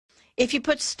If you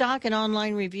put stock in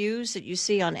online reviews that you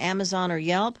see on Amazon or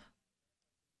Yelp,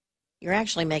 you're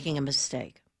actually making a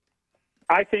mistake.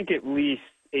 I think at least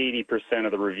 80%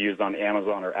 of the reviews on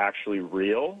Amazon are actually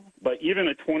real, but even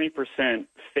a 20%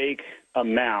 fake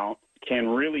amount can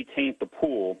really taint the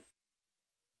pool.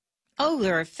 Oh,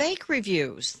 there are fake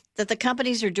reviews that the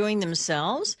companies are doing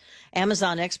themselves.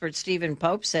 Amazon expert Stephen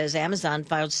Pope says Amazon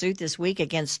filed suit this week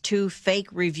against 2 fake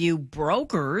review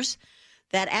brokers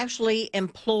that actually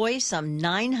employ some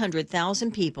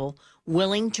 900,000 people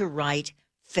willing to write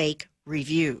fake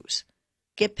reviews.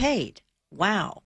 Get paid. Wow.